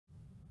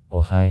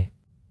or hi.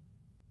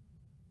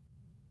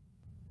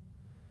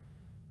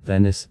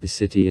 Venice, the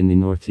city in the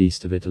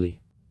northeast of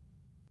Italy.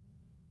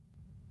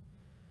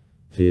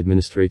 The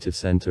administrative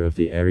center of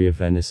the area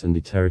Venice and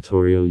the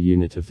territorial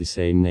unit of the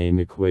same name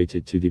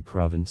equated to the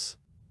province.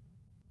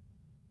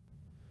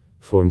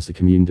 Forms the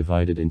commune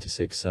divided into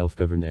 6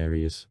 self-governed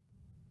areas.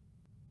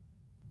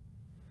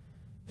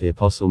 The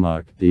Apostle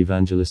Mark, the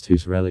evangelist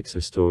whose relics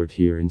are stored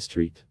here in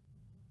Street.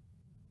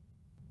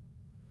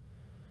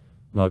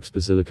 Mark's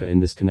Basilica. In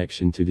this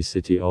connection to the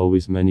city,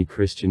 always many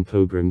Christian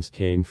pilgrims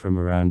came from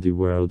around the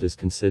world, is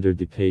considered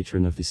the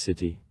patron of the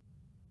city.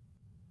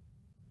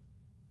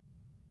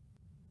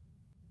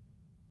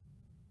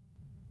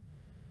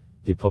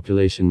 The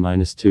population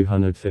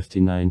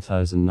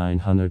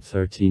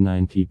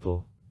 -259,939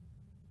 people.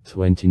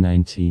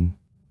 2019.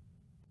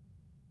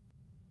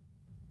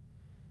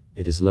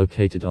 It is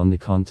located on the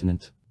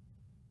continent.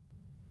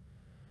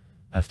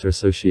 After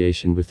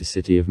association with the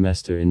city of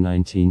Mestre in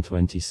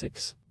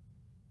 1926.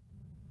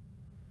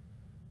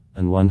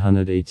 And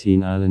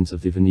 118 islands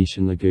of the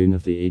Venetian lagoon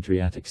of the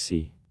Adriatic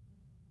Sea.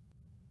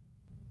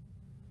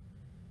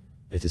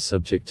 It is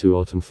subject to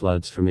autumn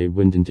floods from a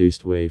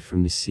wind-induced wave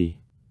from the sea.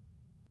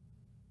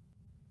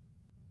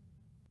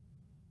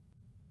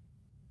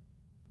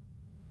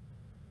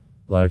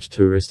 Large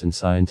tourist and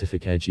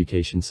scientific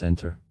education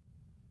center.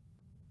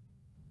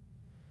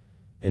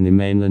 In the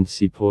mainland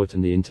seaport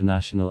and the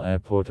international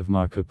airport of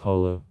Marco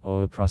Polo,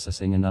 oil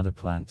processing and other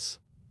plants.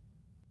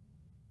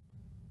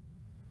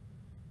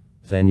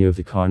 Venue of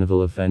the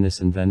Carnival of Venice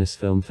and Venice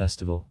Film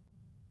Festival.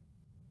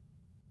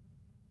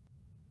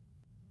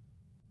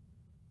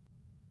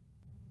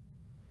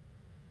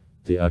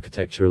 The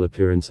architectural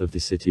appearance of the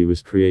city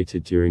was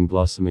created during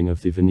blossoming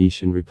of the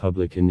Venetian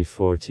Republic in the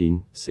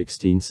 14th,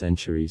 16th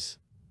centuries.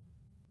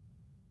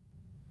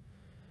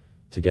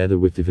 Together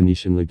with the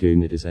Venetian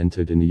lagoon, it is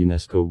entered in the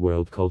UNESCO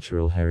World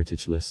Cultural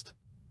Heritage List.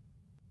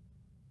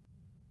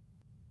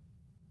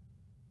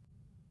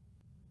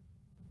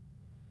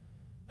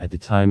 At the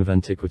time of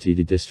antiquity,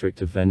 the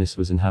district of Venice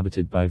was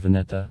inhabited by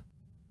Veneta.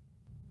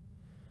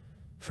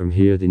 From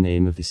here the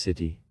name of the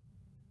city.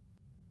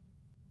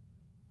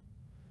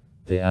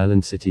 The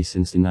island city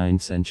since the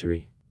 9th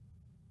century.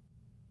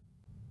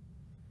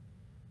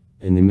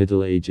 In the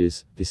Middle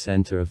Ages, the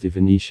center of the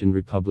Venetian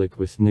Republic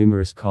with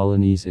numerous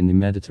colonies in the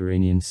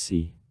Mediterranean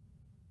Sea.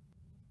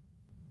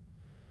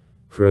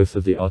 Growth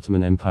of the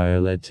Ottoman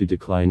Empire led to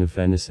decline of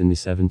Venice in the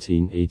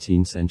 17th,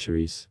 18th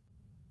centuries.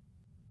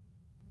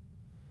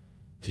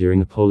 During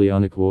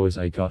Napoleonic Wars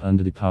I got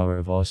under the power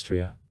of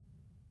Austria.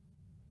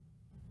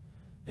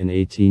 In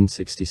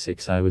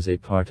 1866 I was a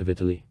part of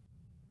Italy.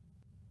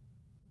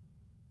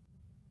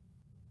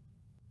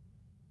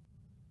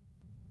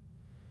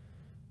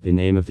 The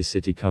name of the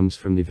city comes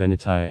from the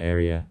Venetia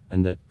area,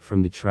 and that,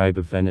 from the tribe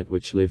of Venet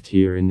which lived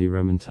here in the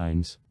Roman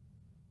times.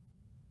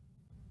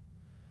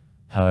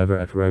 However,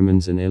 at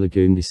Romans in a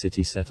lagoon the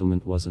city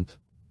settlement wasn't.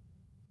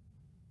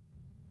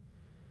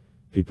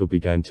 People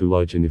began to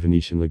lodge in the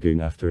Venetian lagoon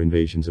after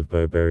invasions of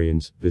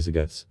barbarians,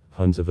 Visigoths,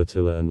 Huns of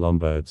Attila and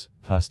Lombards,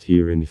 passed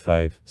here in the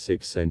 5th,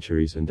 6th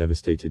centuries and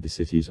devastated the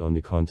cities on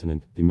the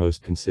continent, the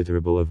most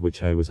considerable of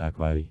which was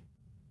Aquae.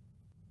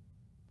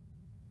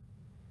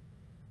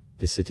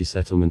 The city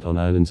settlement on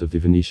islands of the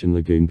Venetian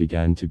lagoon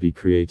began to be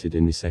created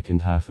in the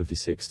second half of the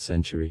 6th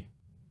century.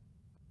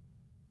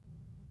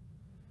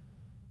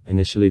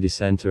 Initially the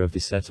center of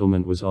the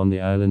settlement was on the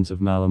islands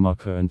of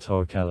Malamocco and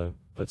Torcello,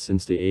 but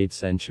since the 8th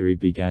century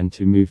began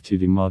to move to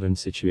the modern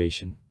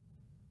situation.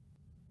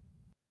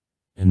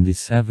 In the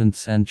 7th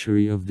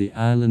century of the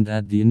island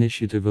at the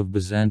initiative of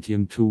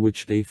Byzantium to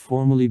which they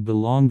formerly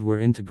belonged were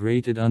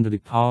integrated under the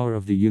power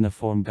of the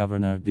uniform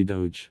governor, the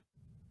Doge.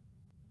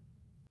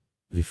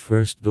 The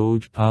first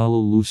Doge Paolo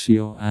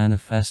Lucio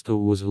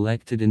Anafesto was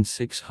elected in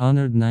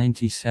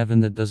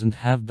 697 that doesn't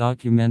have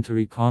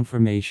documentary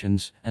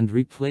confirmations, and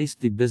replaced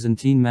the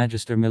Byzantine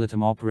Magister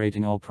Militum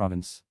operating all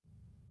province.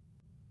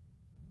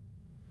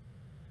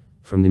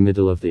 From the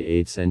middle of the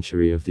 8th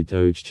century of the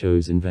Doge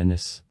chose in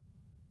Venice.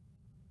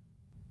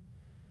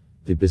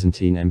 The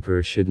Byzantine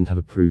emperor shouldn't have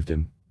approved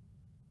him.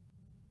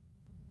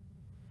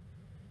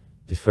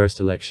 The first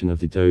election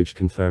of the Doge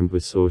confirmed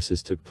with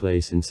sources took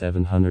place in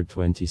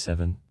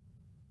 727.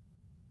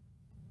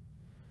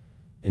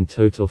 In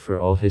total for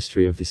all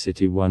history of the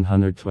city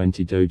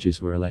 120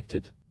 Doges were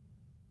elected.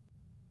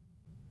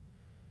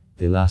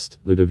 The last,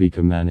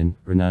 Ludovico Manin,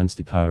 renounced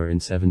the power in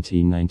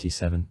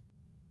 1797.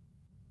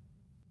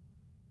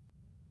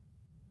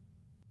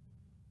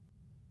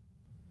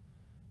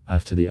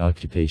 After the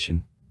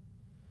occupation.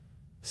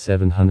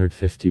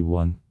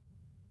 751.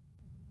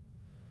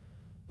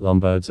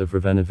 Lombards of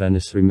Ravenna.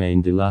 Venice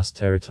remained the last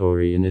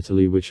territory in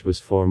Italy which was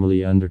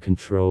formally under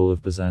control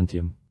of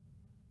Byzantium.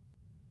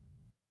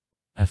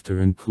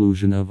 After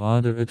inclusion of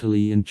Other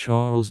Italy in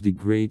Charles the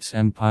Great's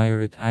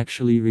empire, it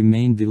actually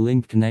remained the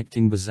link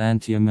connecting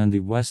Byzantium and the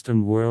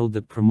Western world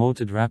that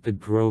promoted rapid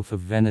growth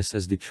of Venice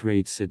as the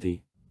trade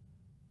city.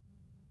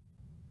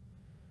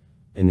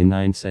 In the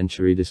 9th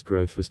century this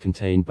growth was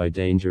contained by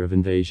danger of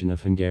invasion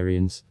of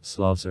Hungarians,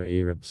 Slavs or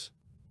Arabs.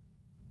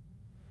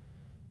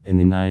 In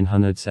the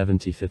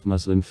 975th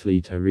Muslim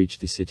fleet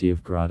reached the city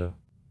of Grado.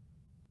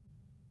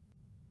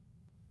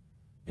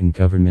 In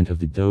government of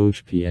the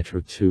Doge Pietro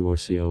II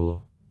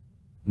Orseolo.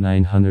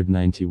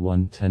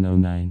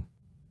 991–1009.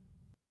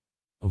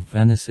 Of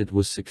Venice it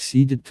was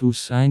succeeded to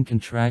sign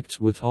contracts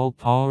with all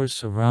powers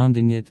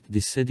surrounding it, the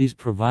cities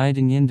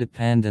providing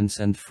independence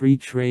and free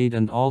trade,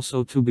 and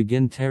also to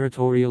begin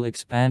territorial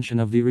expansion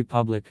of the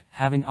Republic,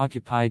 having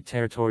occupied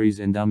territories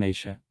in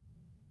Dalmatia.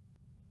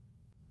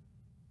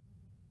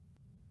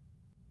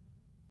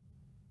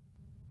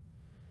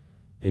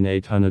 In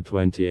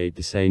 828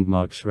 the St.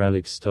 Mark's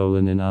relics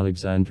stolen in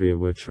Alexandria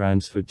were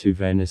transferred to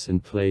Venice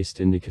and placed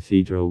in the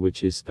cathedral,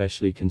 which is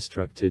specially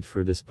constructed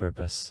for this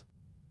purpose.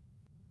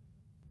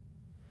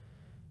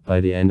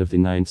 By the end of the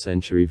 9th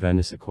century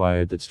Venice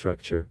acquired that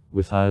structure,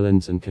 with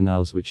islands and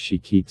canals, which she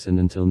keeps in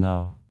until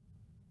now.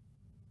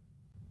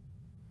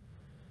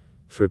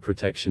 For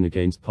protection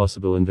against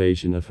possible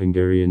invasion of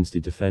Hungarians, the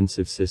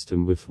defensive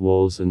system with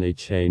walls and a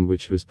chain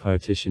which was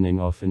partitioning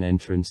off an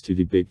entrance to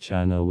the big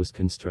channel was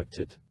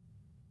constructed.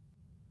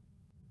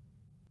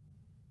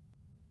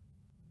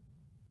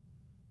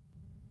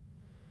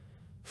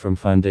 From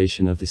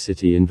foundation of the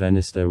city in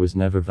Venice there was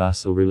never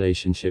vassal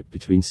relationship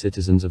between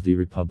citizens of the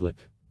Republic.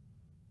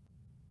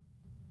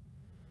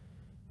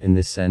 In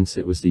this sense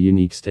it was the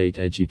unique state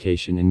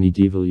education in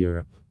medieval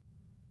Europe.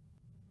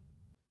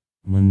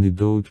 When the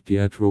Doge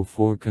Pietro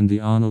IV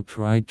Candiano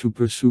tried to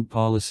pursue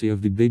policy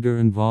of the bigger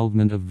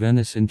involvement of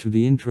Venice into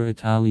the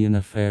intra-Italian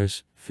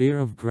affairs, fear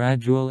of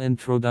gradual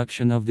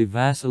introduction of the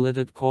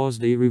vassalate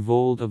caused a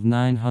revolt of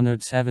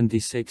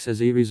 976,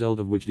 as a result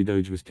of which the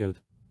Doge was killed.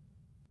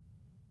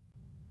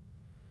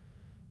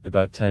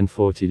 About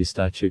 1040 the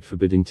statute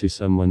forbidding to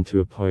someone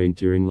to appoint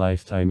during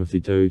lifetime of the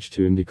Doge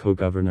to him the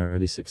co-governor or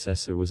the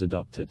successor was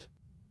adopted.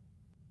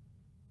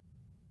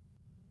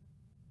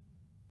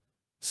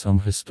 Some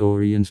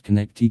historians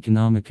connect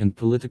economic and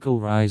political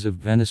rise of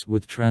Venice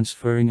with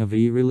transferring of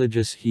a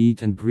religious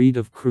heat and greed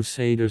of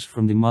crusaders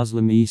from the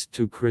Muslim East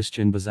to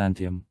Christian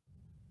Byzantium.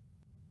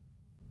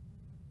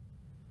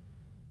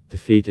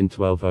 Defeat in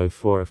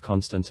 1204 of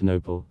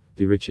Constantinople,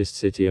 the richest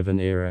city of an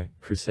era,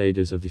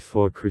 Crusaders of the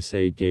Fourth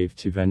Crusade gave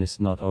to Venice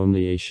not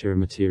only a sure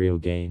material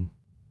gain,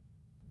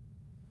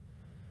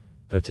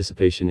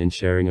 participation in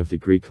sharing of the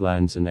Greek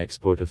lands and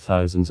export of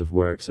thousands of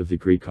works of the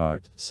Greek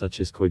art, such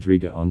as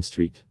Quadriga on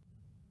Street,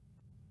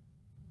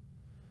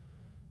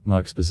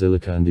 Mark's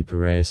Basilica and the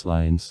Piraeus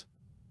Lions,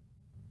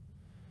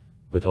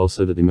 but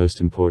also that the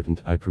most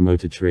important, I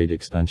promoted trade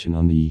expansion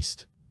on the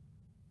east.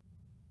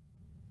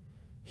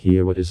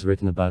 Hear what is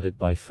written about it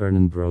by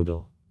Fernand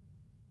Braudel.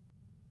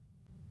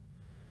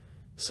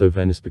 So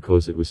Venice,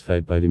 because it was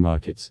fed by the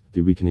markets,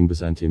 the weakening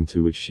Byzantium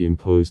to which she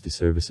imposed the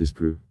services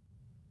grew.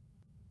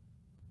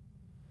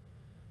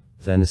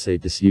 Venice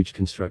ate this huge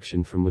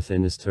construction from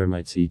within as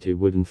termites eat a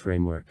wooden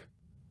framework.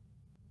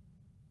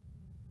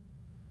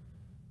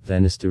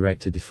 Venice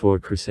directed the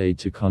Fourth Crusade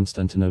to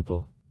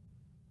Constantinople.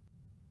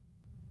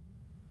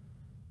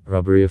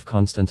 Robbery of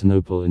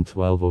Constantinople in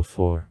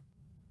 1204.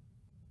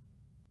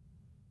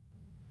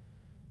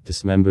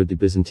 Dismembered the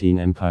Byzantine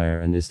Empire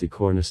and is the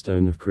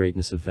cornerstone of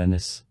greatness of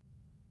Venice.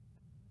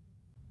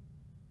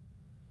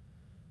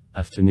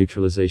 After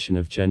neutralization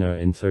of Genoa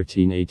in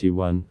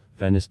 1381,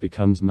 Venice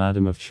becomes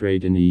Madam of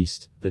Trade in the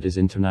East, that is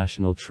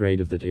international trade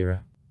of that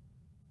era.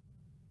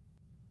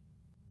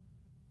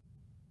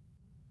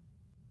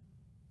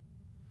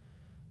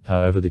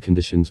 However, the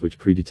conditions which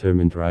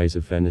predetermined rise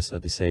of Venice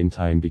at the same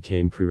time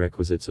became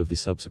prerequisites of the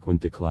subsequent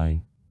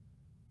decline.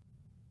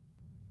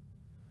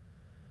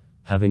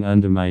 Having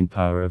undermined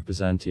power of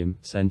Byzantium,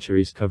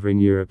 centuries covering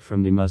Europe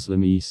from the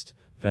Muslim East,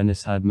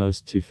 Venice had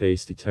most to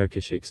face the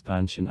Turkish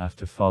expansion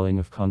after falling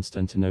of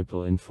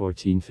Constantinople in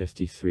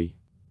 1453.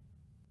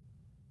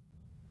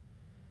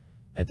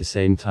 At the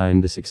same time,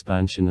 this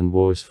expansion and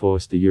wars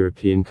forced the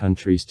European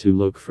countries to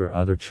look for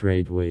other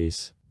trade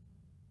ways.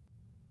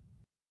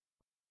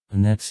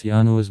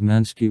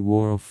 Veneziano-Osmansky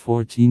War of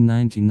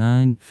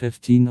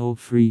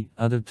 1499–1503,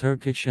 other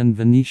Turkish and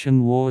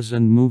Venetian wars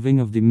and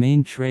moving of the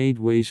main trade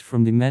ways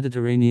from the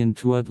Mediterranean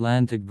to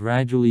Atlantic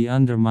gradually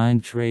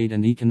undermined trade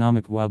and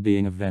economic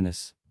well-being of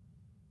Venice.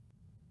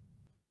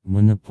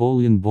 When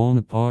Napoleon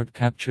Bonaparte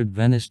captured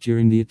Venice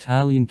during the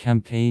Italian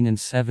campaign in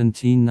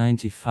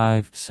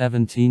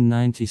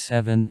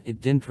 1795–1797,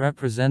 it didn't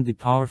represent the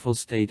powerful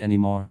state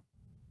anymore.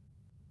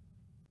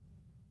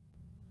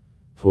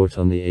 Port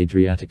on the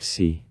Adriatic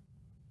Sea.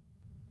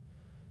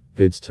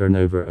 Goods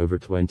turnover over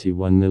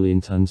 21 million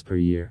tons per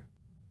year.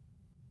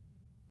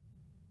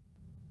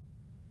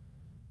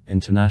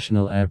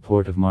 International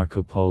Airport of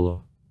Marco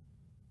Polo.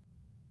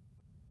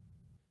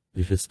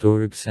 The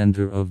historic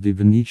center of the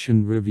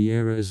Venetian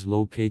Riviera is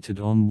located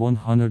on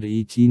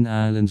 118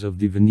 islands of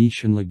the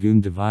Venetian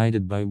lagoon,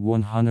 divided by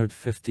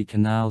 150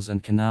 canals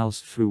and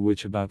canals through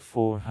which about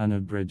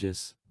 400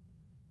 bridges.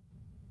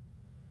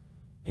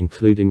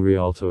 including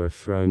Rialto or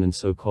Throne and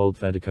so-called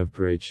Vedekov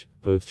Bridge,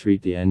 both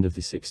treat the end of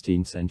the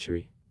 16th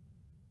century.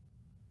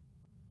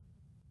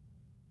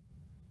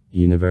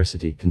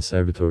 University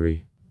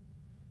Conservatory,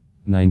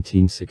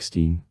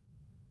 1916.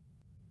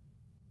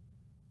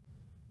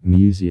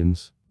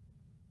 Museums,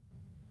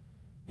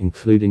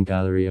 including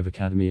Gallery of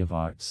Academy of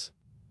Arts.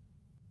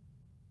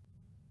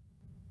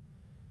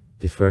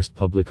 The first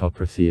public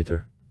opera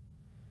theatre,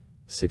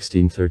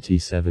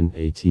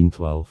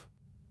 1637–1812.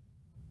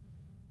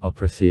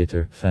 Opera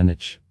Theatre,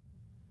 Venice,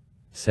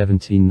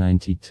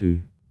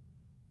 1792.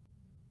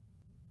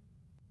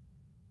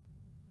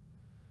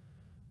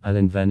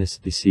 Island Venice,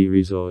 the sea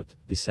resort,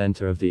 the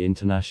center of the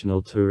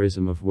international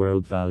tourism of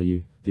world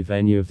value, the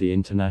venue of the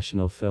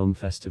international film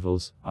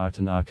festivals, art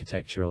and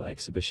architectural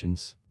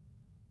exhibitions.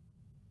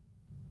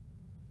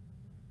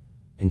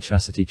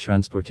 Intracity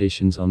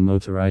transportations on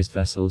motorized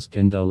vessels,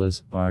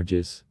 gondolas,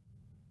 barges.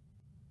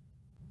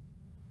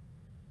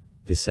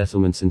 The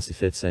settlement since the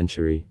 5th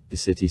century, the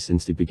city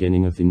since the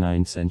beginning of the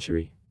 9th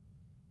century.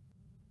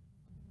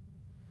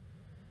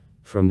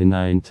 From the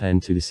 910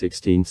 to the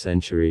 16th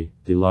century,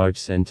 the large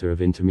center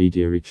of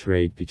intermediary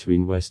trade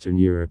between Western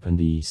Europe and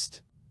the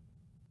East.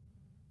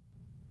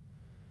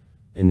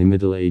 In the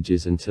Middle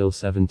Ages until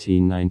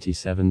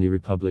 1797, the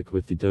Republic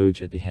with the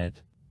Doge at the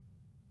head.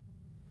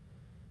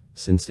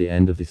 Since the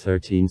end of the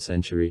 13th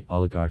century,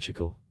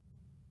 oligarchical,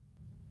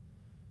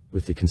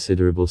 with the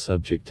considerable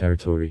subject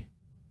territory.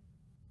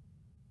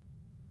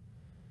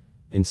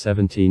 In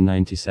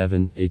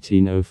 1797,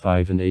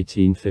 1805 and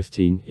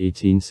 1815,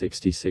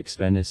 1866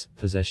 Venice,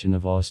 possession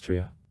of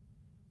Austria.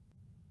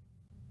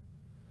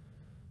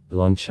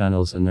 Long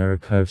channels and narrow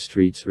curved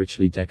streets,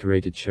 richly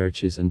decorated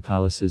churches and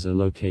palaces are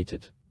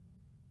located.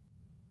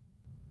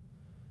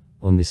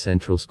 On the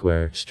central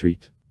square,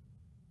 street.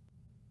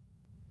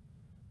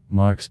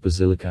 Mark's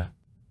Basilica.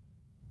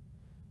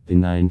 The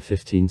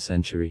 9th–15th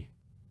century.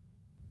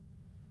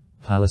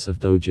 Palace of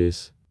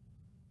Doges.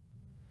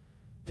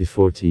 The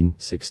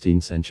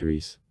 14th–16th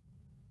centuries.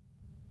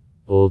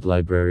 Old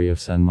Library of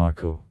San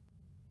Marco.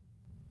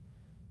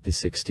 The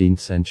 16th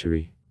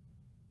century.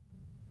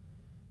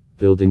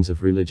 Buildings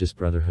of religious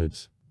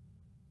brotherhoods.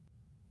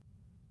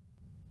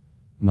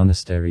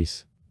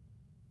 Monasteries.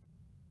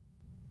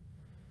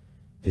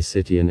 The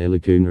city and a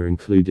lagoon are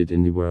included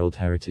in the World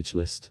Heritage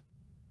List.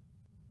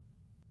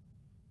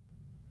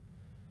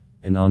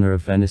 In honor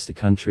of Venice, the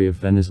country of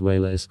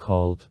Venezuela is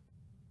called.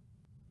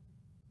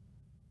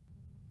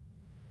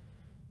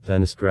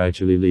 Venice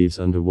gradually leaves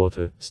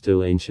underwater.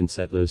 Still, ancient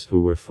settlers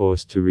who were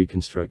forced to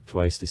reconstruct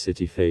twice the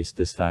city faced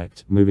this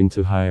fact, moving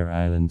to higher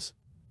islands.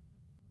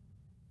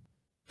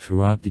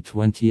 Throughout the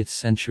 20th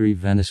century,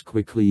 Venice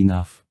quickly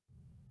enough,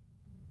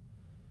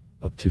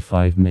 up to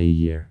 5 May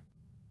year,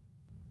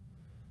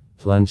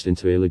 plunged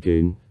into a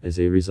lagoon. As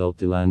a result,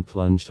 the land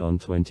plunged on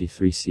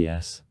 23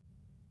 cs.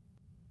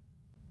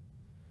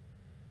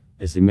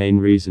 As the main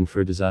reason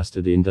for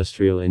disaster, the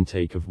industrial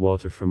intake of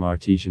water from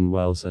artesian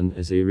wells, and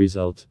as a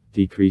result,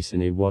 decrease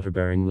in a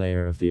water-bearing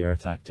layer of the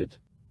earth acted.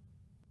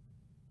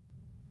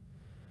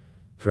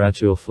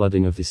 Gradual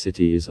flooding of the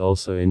city is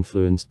also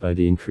influenced by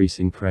the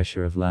increasing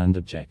pressure of land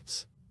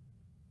objects,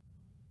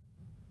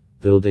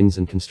 buildings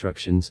and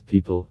constructions,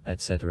 people,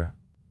 etc.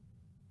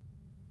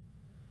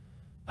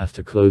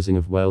 After closing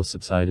of wells,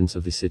 subsidence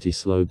of the city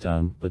slowed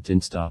down, but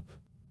didn't stop.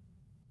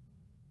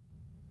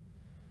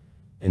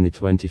 In the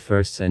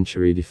 21st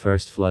century, the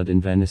first flood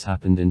in Venice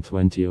happened in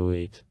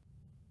 2008.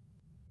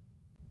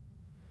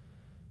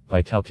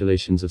 By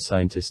calculations of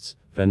scientists,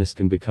 Venice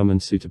can become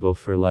unsuitable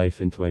for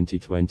life in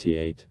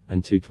 2028,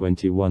 and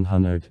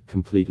 2100,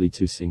 completely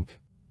to sink.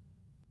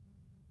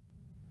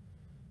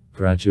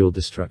 Gradual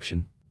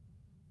destruction,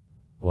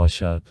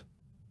 washout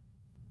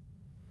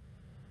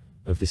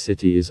of the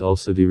city is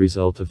also the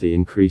result of the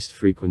increased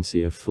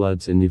frequency of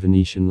floods in the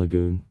Venetian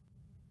lagoon,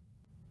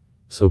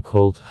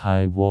 so-called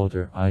high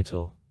water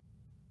idle,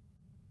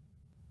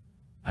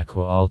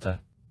 acqua alta.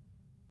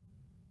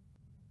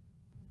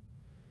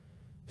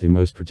 The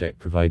most project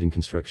providing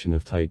construction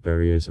of tight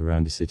barriers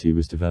around the city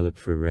was developed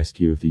for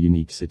rescue of the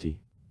unique city.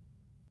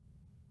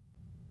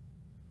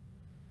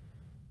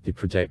 The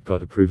project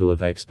got approval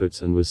of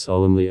experts and was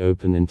solemnly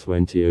opened in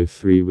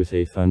 2003 with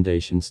a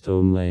foundation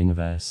stone laying of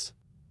S.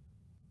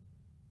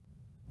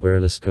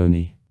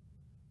 Berlusconi.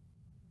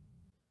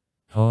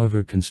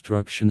 However,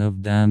 construction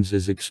of dams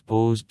is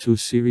exposed to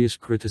serious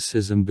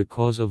criticism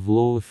because of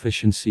low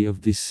efficiency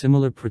of the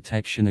similar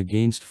protection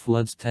against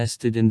floods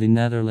tested in the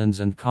Netherlands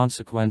and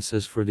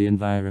consequences for the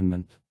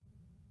environment.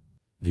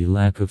 The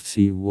lack of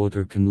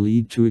seawater can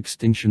lead to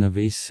extinction of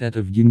a set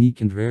of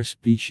unique and rare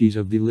species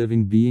of the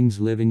living beings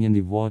living in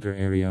the water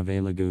area of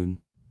a lagoon.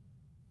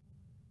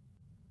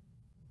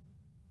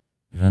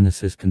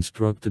 Venice is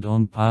constructed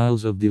on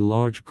piles of the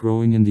large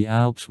growing in the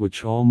Alps,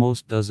 which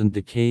almost doesn't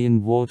decay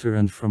in water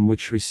and from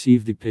which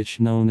receive the pitch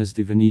known as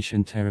the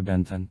Venetian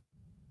terebinth.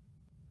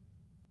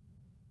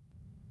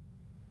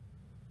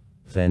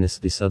 Venice,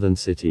 the southern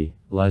city,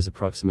 lies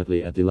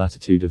approximately at the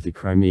latitude of the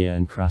Crimea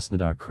and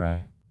Krasnodar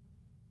Krai.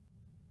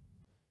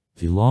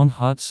 The long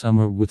hot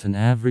summer with an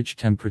average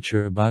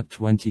temperature about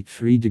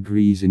 23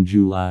 degrees in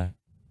July.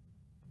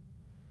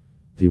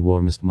 The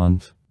warmest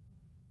month,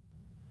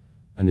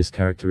 and is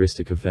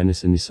characteristic of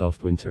Venice in the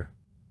soft winter.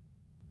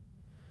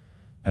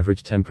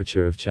 Average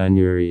temperature of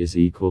January is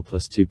equal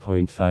plus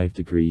 2.5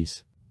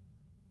 degrees.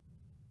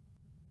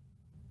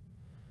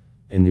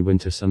 In the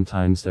winter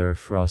sometimes there are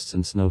frosts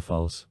and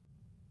snowfalls.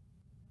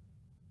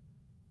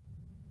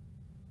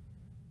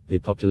 The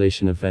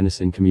population of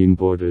Venice in commune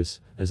borders,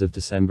 as of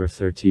December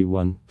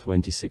 31,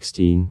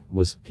 2016,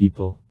 was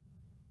people.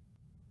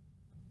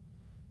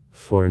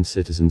 Foreign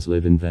citizens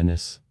live in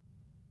Venice.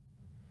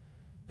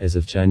 As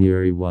of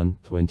January 1,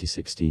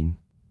 2016.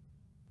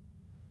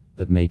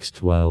 That makes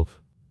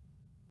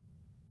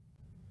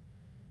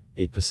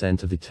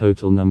 12.8% of the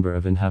total number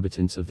of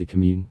inhabitants of the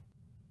commune.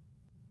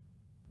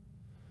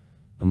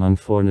 Among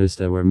foreigners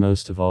there were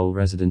most of all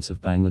residents of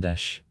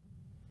Bangladesh,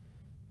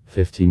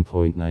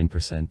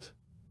 15.9%.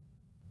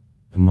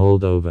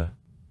 Moldova,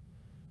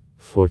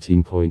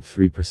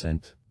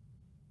 14.3%.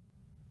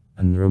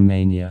 And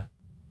Romania,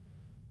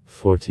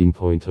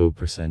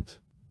 14.0%.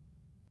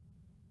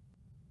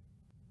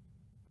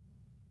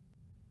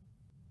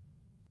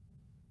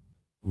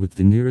 With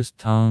the nearest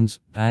towns,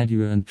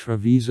 Padua and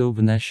Treviso,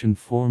 Venetian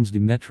forms the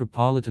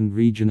metropolitan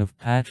region of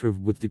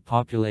Patrov with the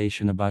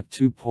population about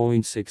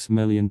 2.6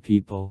 million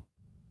people.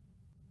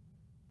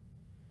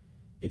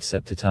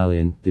 Except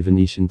Italian, the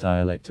Venetian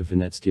dialect of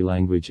Venetsky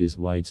language is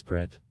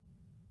widespread.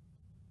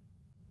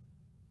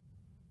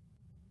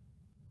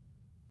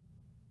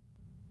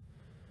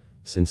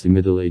 Since the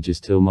Middle Ages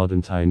till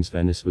modern times,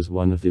 Venice was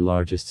one of the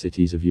largest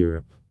cities of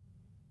Europe.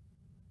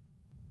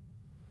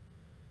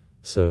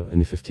 So, in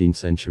the 15th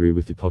century,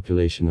 with the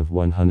population of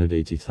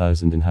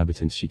 180,000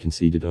 inhabitants, she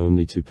conceded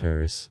only to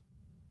Paris.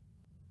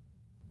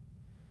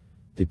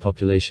 The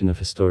population of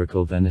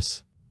historical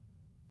Venice,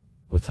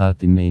 without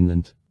the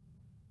mainland,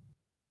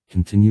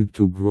 continued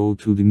to grow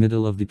to the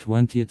middle of the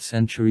 20th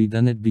century.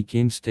 Then it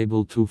became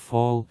stable to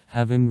fall,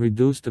 having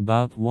reduced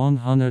about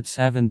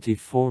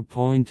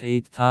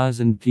 174.8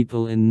 thousand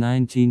people in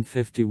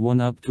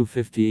 1951 up to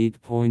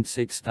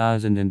 58.6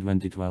 thousand in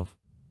 2012.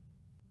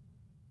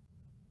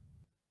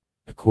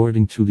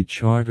 According to the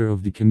Charter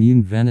of the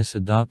Commune Venice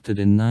adopted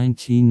in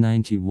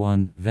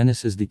 1991,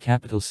 Venice is the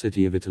capital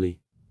city of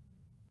Italy.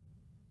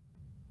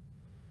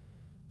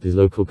 The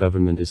local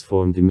government is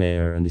formed the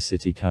mayor and the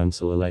city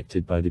council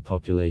elected by the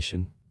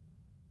population.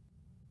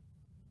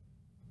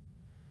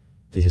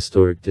 The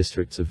historic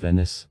districts of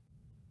Venice,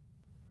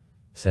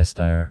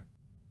 Sestire,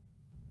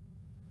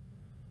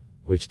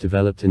 which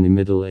developed in the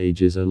Middle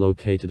Ages, are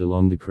located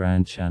along the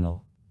Grand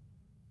Channel.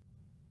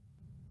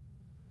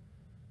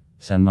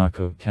 San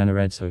Marco,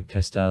 Canarezzo,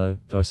 Castello,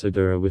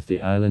 Dorsoduro with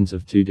the islands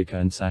of Giudica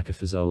and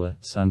Saccafazola,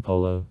 San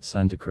Polo,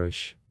 Santa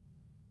Croce.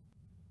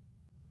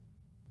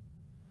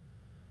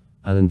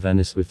 Island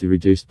Venice with the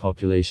reduced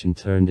population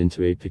turned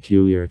into a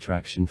peculiar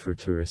attraction for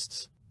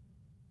tourists.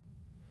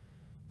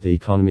 The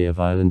economy of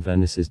Island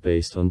Venice is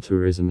based on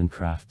tourism and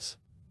crafts.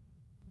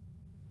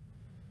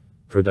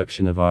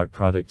 Production of art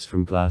products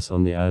from glass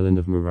on the island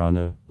of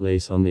Murano,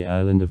 lace on the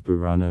island of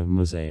Burano,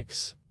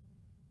 mosaics.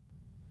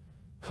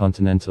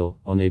 Continental,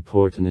 on a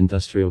port and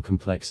industrial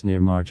complex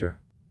near Margera.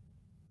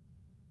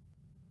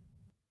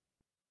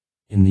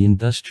 In the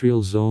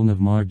industrial zone of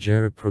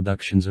Margera,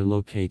 productions are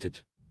located.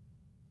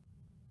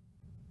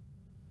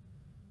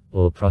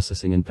 Oil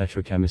processing and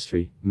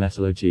petrochemistry,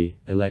 metallurgy,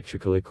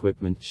 electrical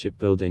equipment,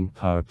 shipbuilding,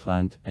 power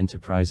plant,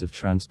 enterprise of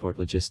transport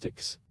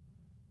logistics.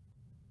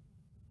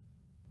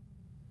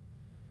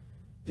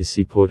 The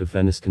seaport of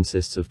Venice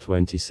consists of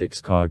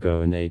 26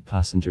 cargo and 8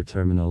 passenger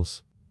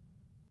terminals.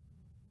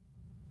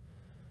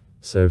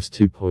 Serves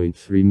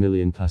 2.3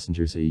 million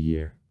passengers a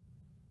year.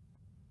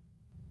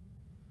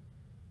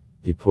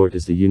 The port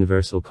is the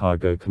universal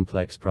cargo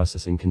complex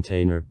processing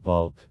container,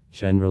 bulk,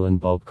 general and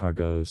bulk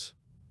cargoes.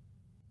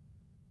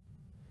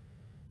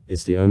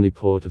 It's the only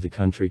port of the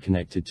country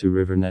connected to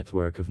river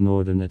network of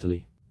northern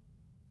Italy.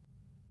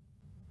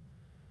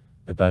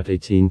 About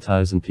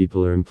 18,000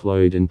 people are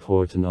employed in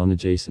port and on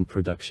adjacent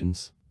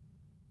productions.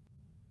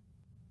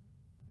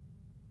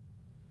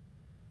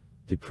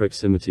 The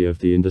proximity of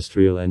the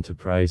industrial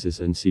enterprises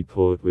and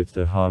seaport with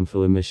the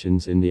harmful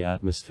emissions in the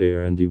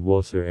atmosphere and the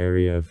water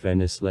area of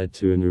Venice led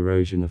to an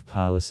erosion of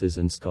palaces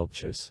and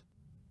sculptures.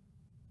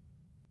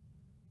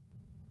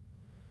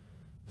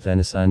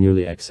 Venice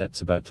annually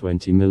accepts about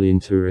 20 million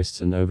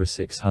tourists and over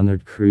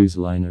 600 cruise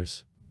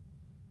liners.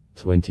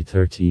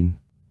 2013.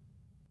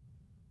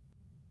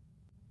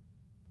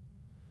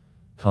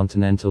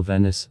 Continental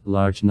Venice,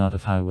 large knot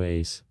of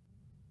highways.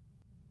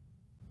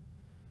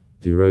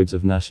 The roads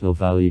of national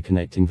value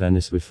connecting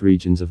Venice with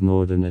regions of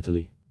northern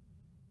Italy.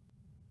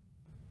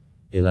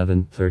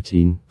 11,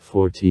 13,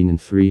 14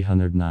 and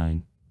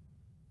 309.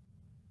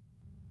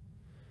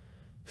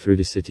 Through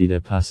the city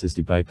there passes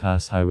the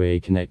bypass highway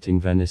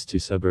connecting Venice to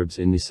suburbs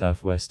in the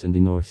southwest and the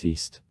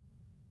northeast.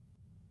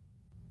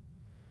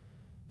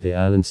 The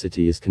island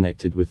city is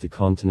connected with the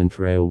Continent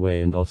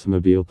Railway and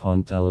automobile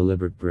Ponte alla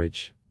Libertà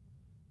Bridge.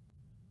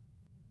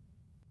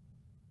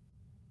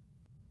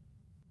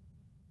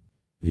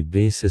 The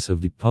basis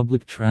of the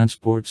public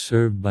transport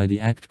served by the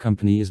ACT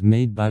company is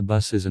made by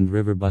buses and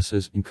river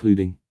buses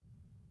including.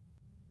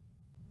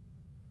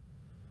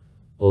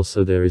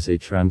 Also there is a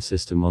tram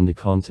system on the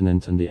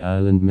continent and the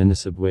island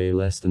minisubway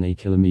less than a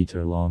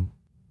kilometer long.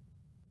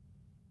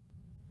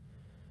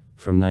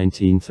 From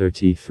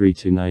 1933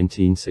 to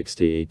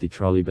 1968 the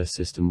trolleybus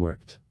system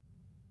worked.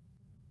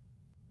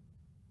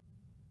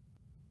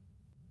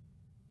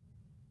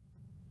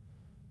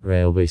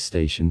 Railway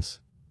stations.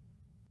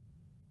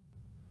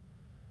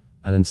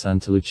 Island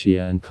Santa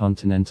Lucia and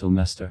Continental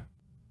Mestre.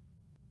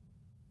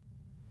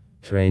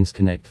 Trains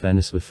connect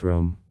Venice with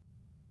Rome.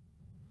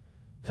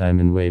 Time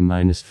and way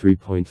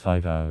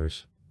 -3.5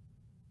 hours.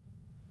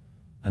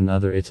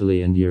 Another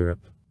Italy and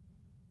Europe.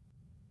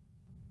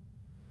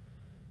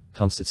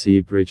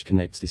 Constantia Bridge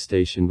connects the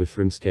station with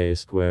Rimskaya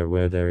Square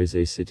where there is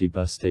a city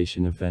bus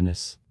station of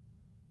Venice.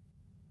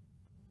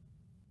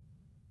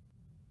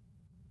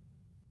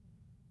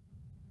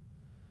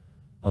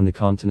 On the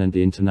continent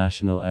the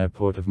international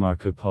airport of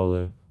Marco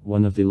Polo,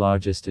 one of the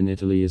largest in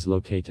Italy, is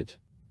located.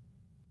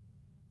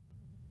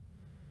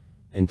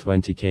 In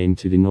 20 km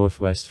to the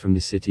northwest from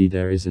the city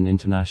there is an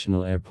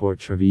international airport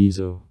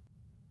Treviso.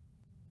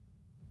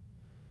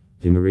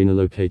 The marina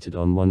located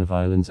on one of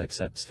islands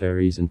accepts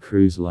ferries and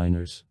cruise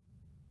liners.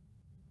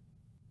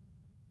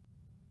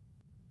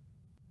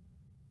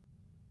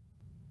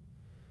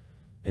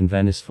 In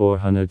Venice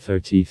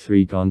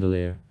 433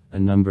 gondolier, a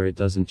number it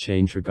doesn't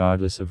change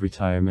regardless of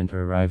retirement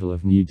or arrival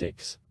of new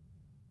dicks.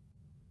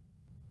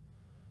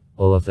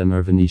 All of them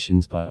are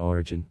Venetians by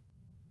origin.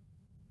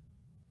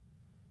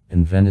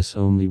 In Venice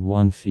only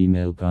one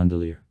female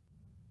gondolier.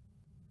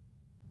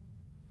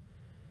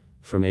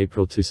 From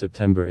April to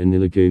September in the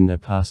lagoon there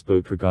pass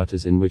boat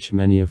regattas in which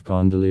many of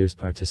gondoliers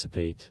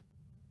participate.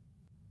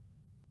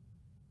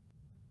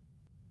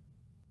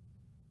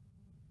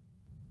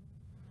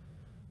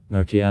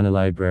 Marchiana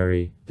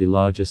Library, the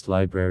largest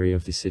library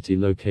of the city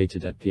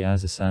located at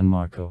Piazza San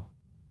Marco.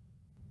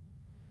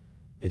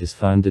 It is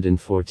founded in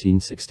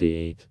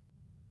 1468.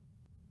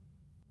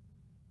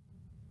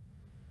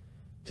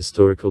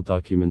 Historical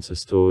documents are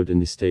stored in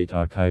the State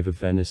Archive of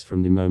Venice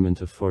from the moment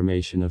of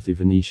formation of the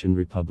Venetian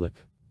Republic.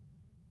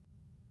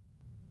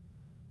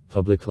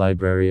 Public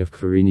Library of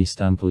Querini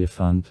Stampaglia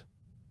Fund.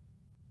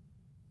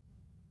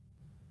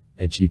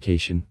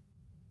 Education.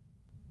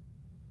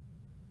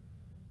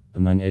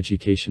 Among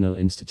educational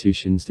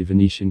institutions the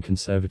Venetian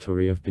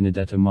Conservatory of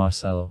Benedetto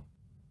Marcello.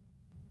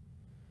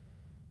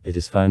 It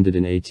is founded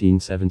in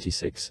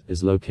 1876,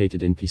 is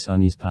located in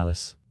Pisani's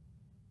Palace.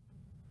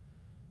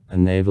 A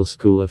naval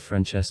school of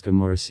Francesco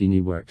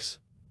Morosini works.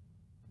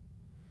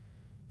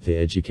 The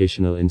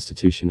Educational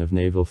Institution of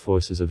Naval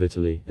Forces of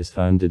Italy is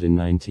founded in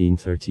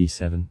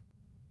 1937.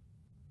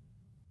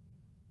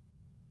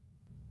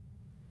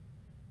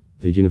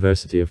 The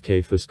University of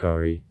Ca'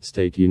 Foscari,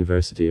 State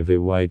University of a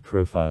wide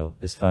profile,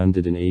 is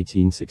founded in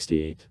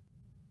 1868.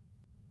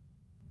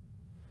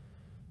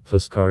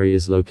 Foscari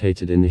is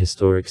located in the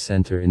historic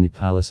center in the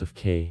Palace of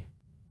Ca'.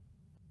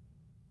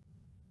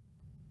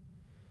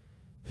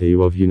 The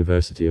UOV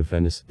University of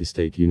Venice, the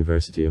State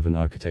University of an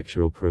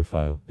architectural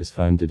profile, is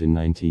founded in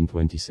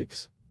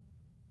 1926.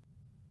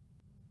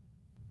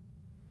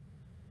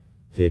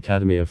 The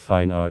Academy of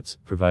Fine Arts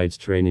provides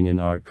training in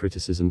art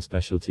criticism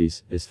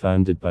specialties, is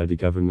founded by the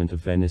government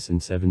of Venice in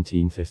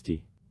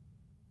 1750.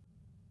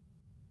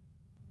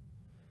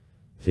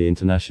 The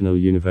International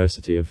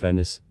University of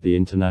Venice, the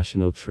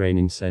international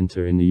training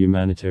center in the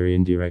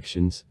humanitarian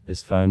directions,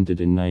 is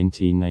founded in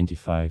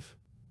 1995.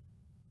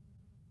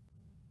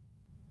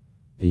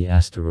 The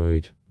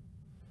asteroid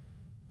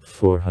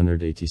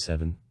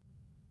 487.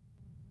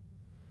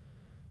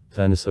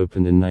 Venice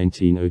opened in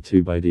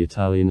 1902 by the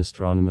Italian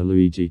astronomer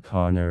Luigi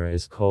Carnera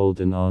is called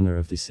in honor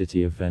of the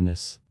city of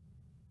Venice.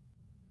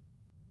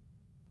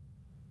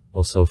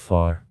 Also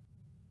far.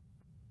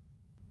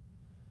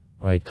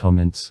 Write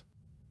comments.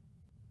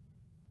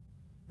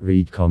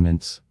 Read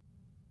comments.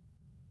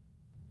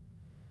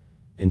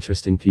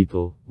 Interesting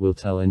people will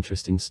tell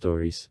interesting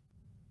stories.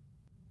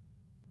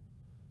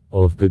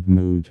 All of good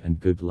mood and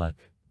good luck.